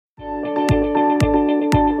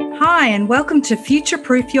Hi, and welcome to Future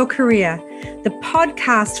Proof Your Career, the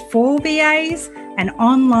podcast for VAs and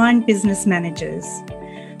online business managers.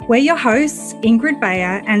 We're your hosts, Ingrid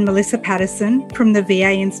Bayer and Melissa Patterson from the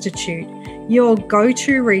VA Institute, your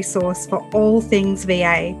go-to resource for all things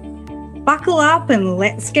VA. Buckle up and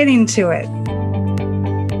let's get into it.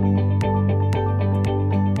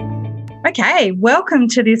 Okay, welcome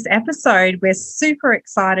to this episode. We're super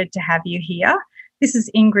excited to have you here. This is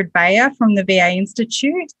Ingrid Bayer from the VA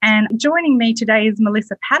Institute, and joining me today is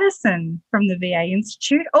Melissa Patterson from the VA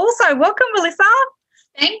Institute. Also, welcome, Melissa.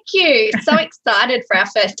 Thank you. So excited for our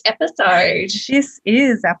first episode. This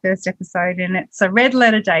is our first episode, and it's a red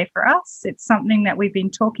letter day for us. It's something that we've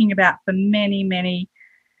been talking about for many, many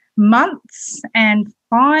months, and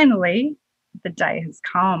finally the day has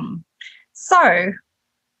come. So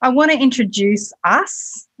I want to introduce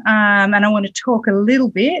us and I want to talk a little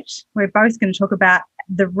bit. We're both going to talk about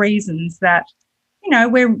the reasons that,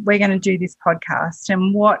 we're going to do this podcast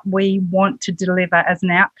and what we want to deliver as an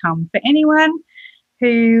outcome for anyone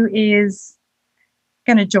who is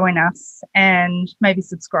going to join us and maybe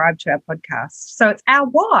subscribe to our podcast. So it's our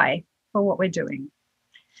why for what we're doing.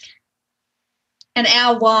 And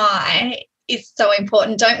our why is so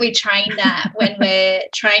important. Don't we train that when we're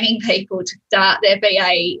training people to start their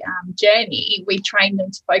VA journey? We train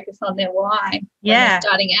them to focus on their why when they're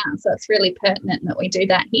starting out. So it's really pertinent that we do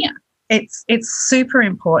that here. It's super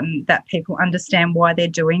important that people understand why they're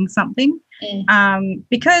doing something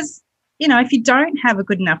because, if you don't have a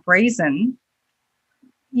good enough reason,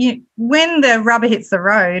 when the rubber hits the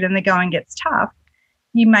road and the going gets tough,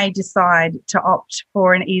 you may decide to opt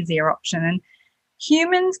for an easier option. And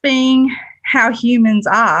humans being how humans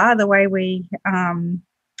are, the way we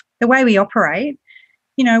operate,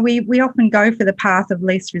 we often go for the path of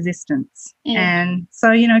least resistance. And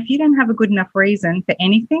so, if you don't have a good enough reason for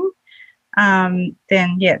anything, then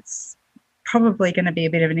it's probably going to be a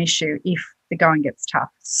bit of an issue if the going gets tough.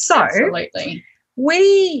 So absolutely.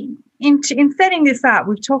 In setting this up,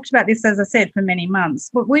 we've talked about this, as I said, for many months,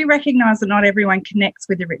 but we recognise that not everyone connects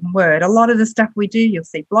with the written word. A lot of the stuff we do, you'll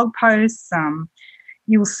see blog posts,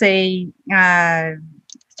 you'll see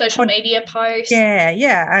social media posts.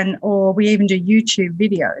 or we even do YouTube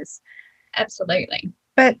videos. Absolutely.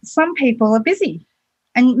 But some people are busy.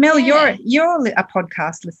 And Mel, you're a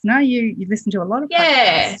podcast listener. You listen to a lot of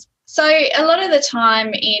podcasts. So a lot of the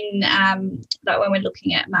time in like when we're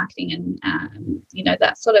looking at marketing and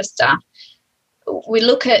that sort of stuff, we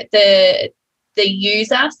look at the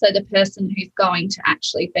user, so the person who's going to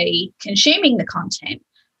actually be consuming the content.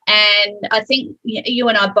 And I think you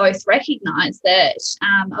and I both recognise that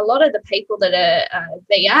a lot of the people that are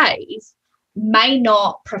VAs may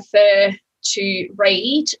not prefer to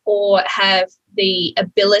read or have the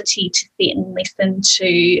ability to sit and listen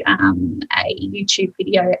to a YouTube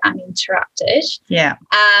video uninterrupted. Yeah.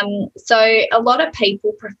 So a lot of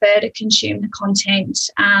people prefer to consume the content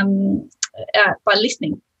by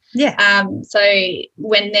listening. Yeah. So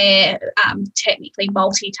when they're technically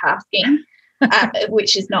multitasking,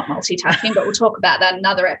 which is not multitasking, but we'll talk about that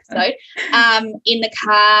another episode, in the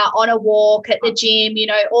car, on a walk, at the gym,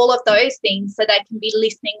 all of those things, so they can be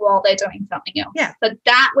listening while they're doing something else. Yeah. So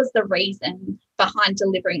that was the reason behind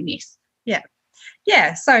delivering this. Yeah.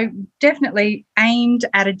 Yeah, so definitely aimed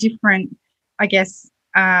at a different, I guess,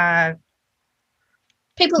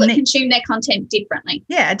 people that consume their content differently.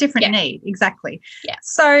 Yeah, a different need, exactly. Yeah.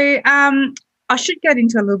 So I should get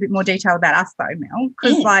into a little bit more detail about us though, Mel,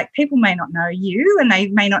 because people may not know you and they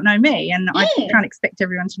may not know me, and I can't expect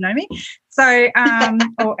everyone to know me. So,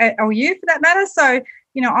 or you for that matter. So,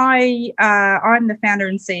 I'm the founder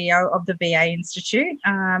and CEO of the VA Institute.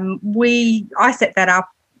 I set that up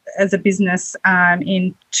as a business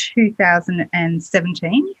in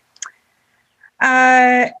 2017.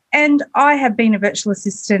 And I have been a virtual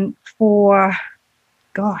assistant for,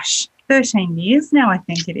 13 years now, I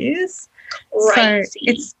think it is. Crazy. So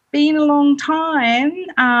it's been a long time.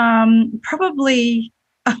 Probably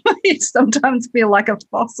I sometimes feel like a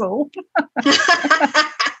fossil.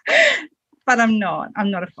 But I'm not.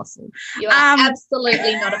 I'm not a fossil. You are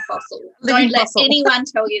absolutely not a fossil. Don't let anyone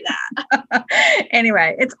tell you that.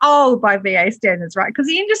 Anyway, it's old by VA standards, right? Because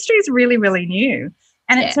the industry is really, really new.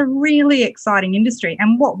 And it's a really exciting industry.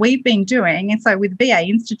 And what we've been doing, and so with VA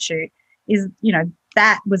Institute, is,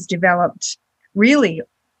 that was developed really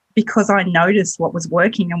because I noticed what was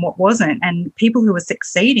working and what wasn't, and people who were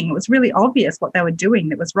succeeding, it was really obvious what they were doing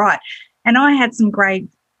that was right. And I had some great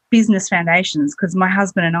business foundations because my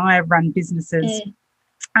husband and I run businesses.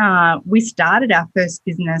 We started our first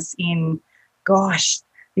business in,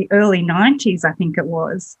 the early 90s, I think it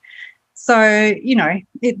was. So,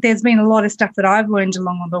 there's been a lot of stuff that I've learned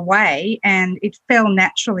along the way, and it fell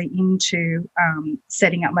naturally into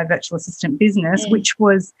setting up my virtual assistant business,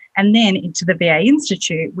 and then into the VA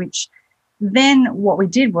Institute, which then what we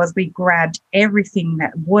did was we grabbed everything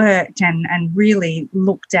that worked and really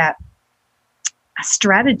looked at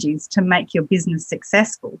strategies to make your business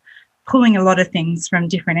successful, pulling a lot of things from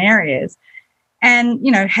different areas. And,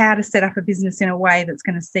 how to set up a business in a way that's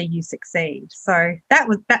going to see you succeed. So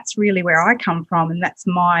that's really where I come from, and that's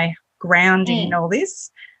my grounding in all this.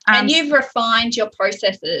 And you've refined your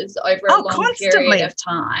processes over a long period of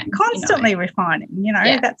time. Constantly refining,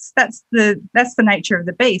 that's the nature of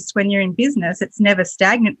the beast. When you're in business, it's never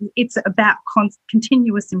stagnant. It's about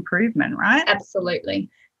continuous improvement, right? Absolutely.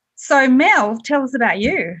 So Mel, tell us about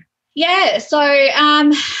you. Yeah, so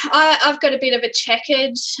I've got a bit of a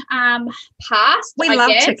checkered past. We love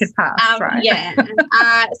checkered past, right? Yeah.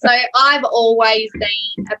 So I've always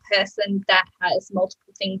been a person that has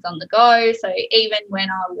multiple things on the go. So even when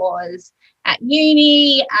I was at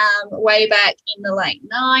uni, way back in the late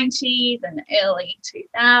 90s and early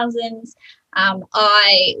 2000s,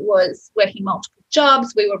 I was working multiple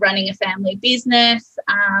jobs. We were running a family business.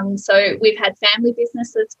 So we've had family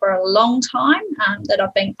businesses for a long time that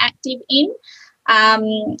I've been active in.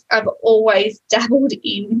 I've always dabbled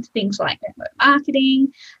in things like network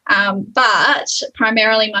marketing, but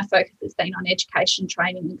primarily my focus has been on education,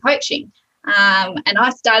 training and coaching. And I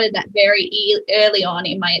started that very early on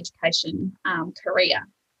in my education career.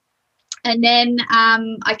 And then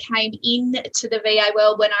I came into the VA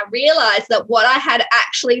world when I realised that what I had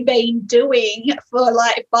actually been doing for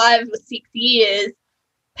like 5 or 6 years,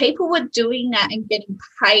 people were doing that and getting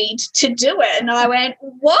paid to do it. And I went,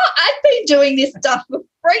 what? I've been doing this stuff for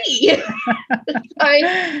free. And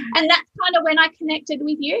that's kind of when I connected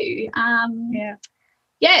with you.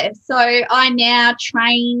 So I now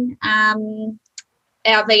train our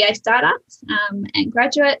VA startups and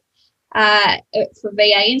graduates for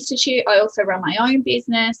VA Institute. I also run my own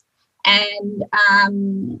business, and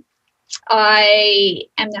I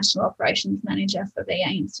am National Operations Manager for VA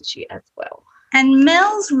Institute as well. And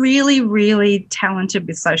Mel's really, really talented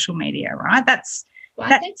with social media, right?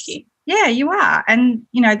 Thank you. Yeah, you are. And,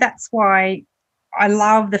 that's why I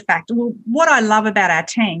love the fact, what I love about our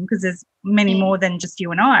team, because there's many more than just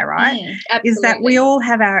you and I, right, is that we all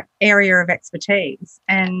have our area of expertise.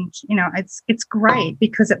 And, it's great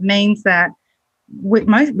because it means that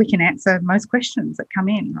we can answer most questions that come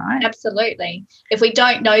in, right? Absolutely. If we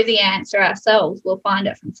don't know the answer ourselves, we'll find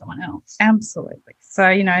it from someone else. Absolutely.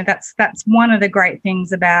 So, that's one of the great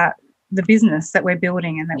things about the business that we're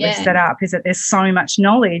building and that we've set up, is that there's so much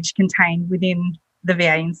knowledge contained within the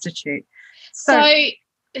VA Institute. So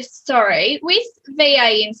with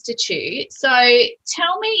VA Institute, so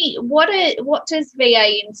tell me, what does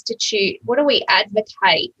VA Institute, what do we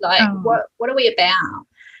advocate? Like, what are we about?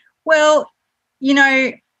 Well,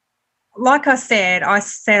 like I said, I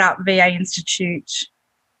set up VA Institute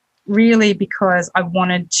really because I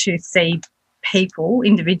wanted to see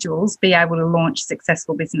individuals, be able to launch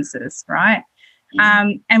successful businesses, right?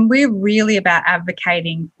 And we're really about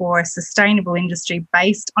advocating for a sustainable industry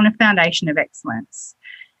based on a foundation of excellence.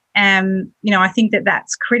 I think that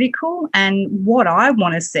that's critical. And what I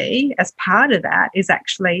want to see as part of that is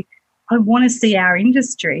actually, I want to see our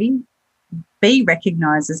industry be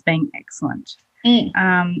recognised as being excellent.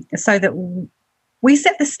 So that we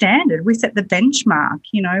set the standard, we set the benchmark.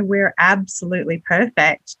 We're absolutely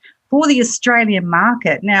perfect for the Australian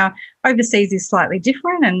market. Now, overseas is slightly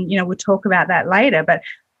different, and, we'll talk about that later, but,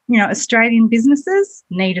 Australian businesses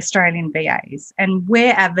need Australian VAs, and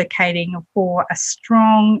we're advocating for a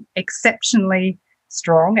strong, exceptionally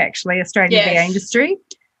strong, actually, Australian VA industry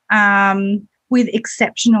with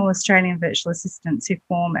exceptional Australian virtual assistants who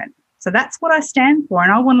form it. So that's what I stand for,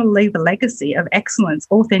 and I want to leave a legacy of excellence,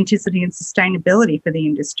 authenticity and sustainability for the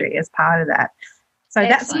industry as part of that. So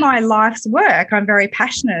that's my life's work. I'm very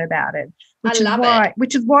passionate about it, which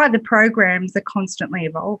is why the programs are constantly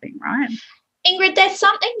evolving, right? Ingrid, there's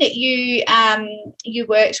something that you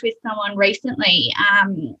worked with someone recently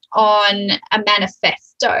on a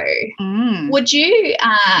manifesto. Would you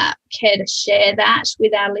care to share that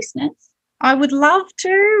with our listeners? I would love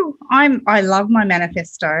to. I love my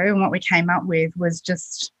manifesto, and what we came up with was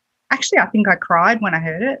just, actually, I think I cried when I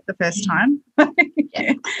heard it the first time.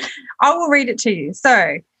 I will read it to you.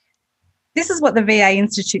 So this is what the VA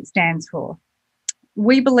Institute stands for.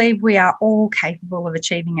 We believe we are all capable of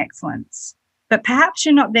achieving excellence, but perhaps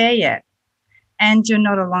you're not there yet, and you're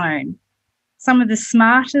not alone. Some of the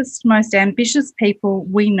smartest, most ambitious people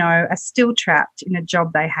we know are still trapped in a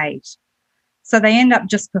job they hate. So they end up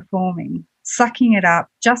just performing, sucking it up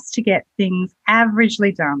just to get things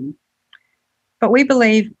averagely done. But we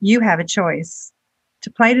believe you have a choice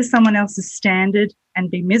to play to someone else's standard and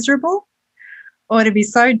be miserable, or to be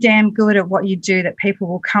so damn good at what you do that people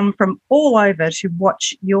will come from all over to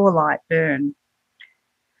watch your light burn.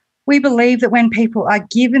 We believe that when people are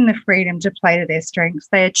given the freedom to play to their strengths,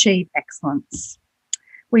 they achieve excellence.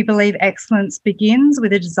 We believe excellence begins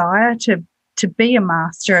with a desire to be a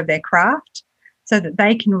master of their craft so that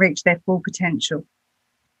they can reach their full potential.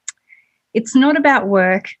 It's not about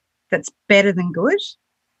work that's better than good.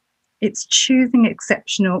 It's choosing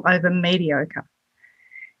exceptional over mediocre.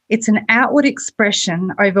 It's an outward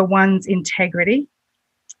expression over one's integrity.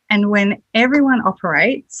 And when everyone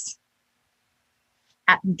operates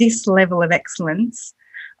at this level of excellence,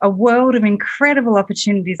 a world of incredible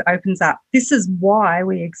opportunities opens up. This is why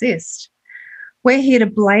we exist. We're here to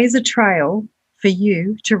blaze a trail for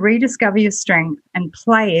you to rediscover your strength and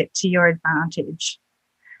play it to your advantage.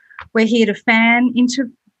 We're here to fan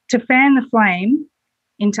the flame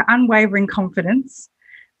into unwavering confidence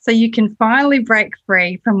so you can finally break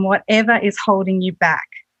free from whatever is holding you back.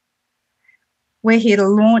 We're here to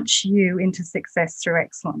launch you into success through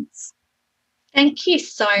excellence. Thank you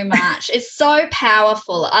so much. It's so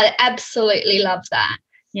powerful. I absolutely love that.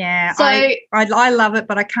 Yeah, so, I love it,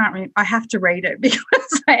 but I can't. I have to read it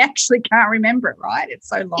because I actually can't remember it. Right? It's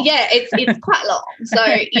so long. Yeah, it's quite long. So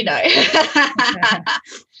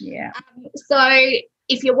Yeah. So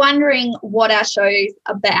if you're wondering what our show's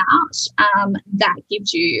about, that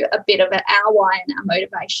gives you a bit of our why and our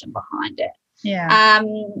motivation behind it. Yeah.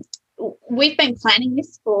 We've been planning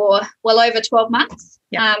this for well over 12 months.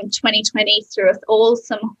 Yep. 2020 threw us all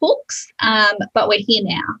some hooks, but we're here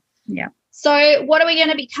now. Yeah. So what are we going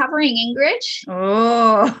to be covering, Ingrid?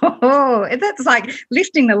 Oh, that's like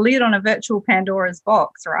lifting the lid on a virtual Pandora's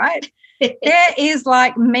box, right? There is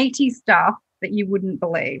like meaty stuff that you wouldn't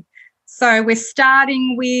believe. So we're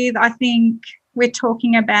starting with, I think we're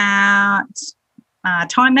talking about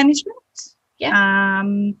time management,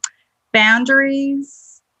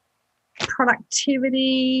 boundaries,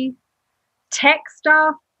 productivity, tech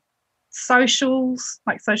stuff, socials,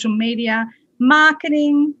 like social media,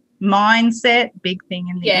 marketing, mindset, big thing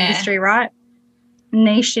in the industry, right?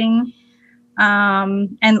 Niching,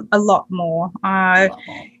 and a lot more.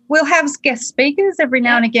 We'll have guest speakers every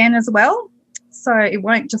now and again as well, so it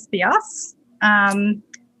won't just be us.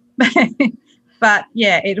 But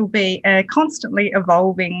yeah, it'll be a constantly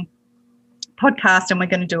evolving podcast, and we're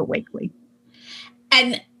going to do it weekly.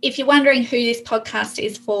 And if you're wondering who this podcast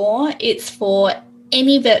is for, it's for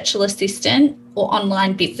any virtual assistant or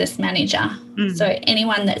online business manager. So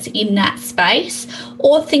anyone that's in that space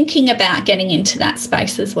or thinking about getting into that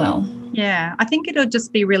space as well. Yeah, I think it'll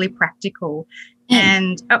just be really practical.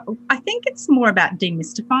 And I think it's more about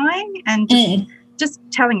demystifying and just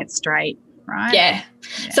telling it straight, right? Yeah.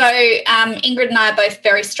 So Ingrid and I are both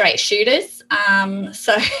very straight shooters.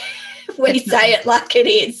 So we say it like it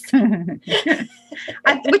is.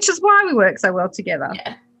 Which is why we work so well together.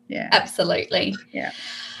 Yeah. Absolutely. Yeah.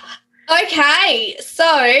 Okay, so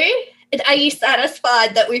are you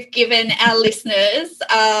satisfied that we've given our listeners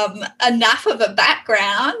enough of a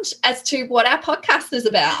background as to what our podcast is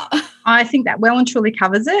about? I think that well and truly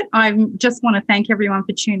covers it. I just want to thank everyone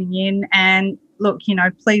for tuning in, and look,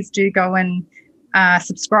 please do go and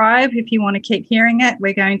subscribe if you want to keep hearing it.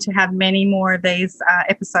 We're going to have many more of these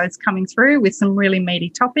episodes coming through with some really meaty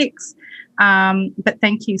topics. But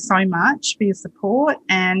thank you so much for your support,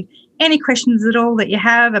 and any questions at all that you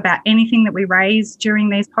have about anything that we raise during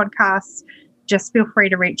these podcasts, just feel free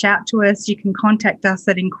to reach out to us. You can contact us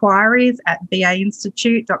at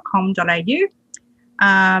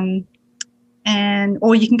inquiries@bainstitute.com.au,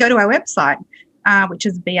 or you can go to our website, which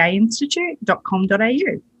is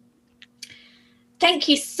bainstitute.com.au. Thank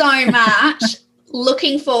you so much.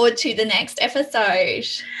 Looking forward to the next episode.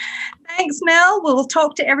 Thanks, Mel. We'll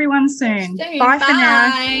talk to everyone soon. Bye for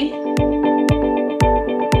now.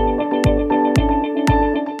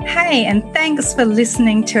 Hey, and thanks for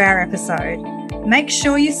listening to our episode. Make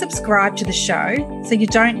sure you subscribe to the show so you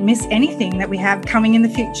don't miss anything that we have coming in the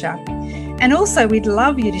future. And also, we'd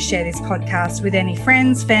love you to share this podcast with any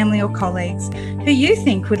friends, family, or colleagues who you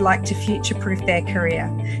think would like to future-proof their career.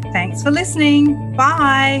 Thanks for listening.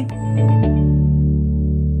 Bye.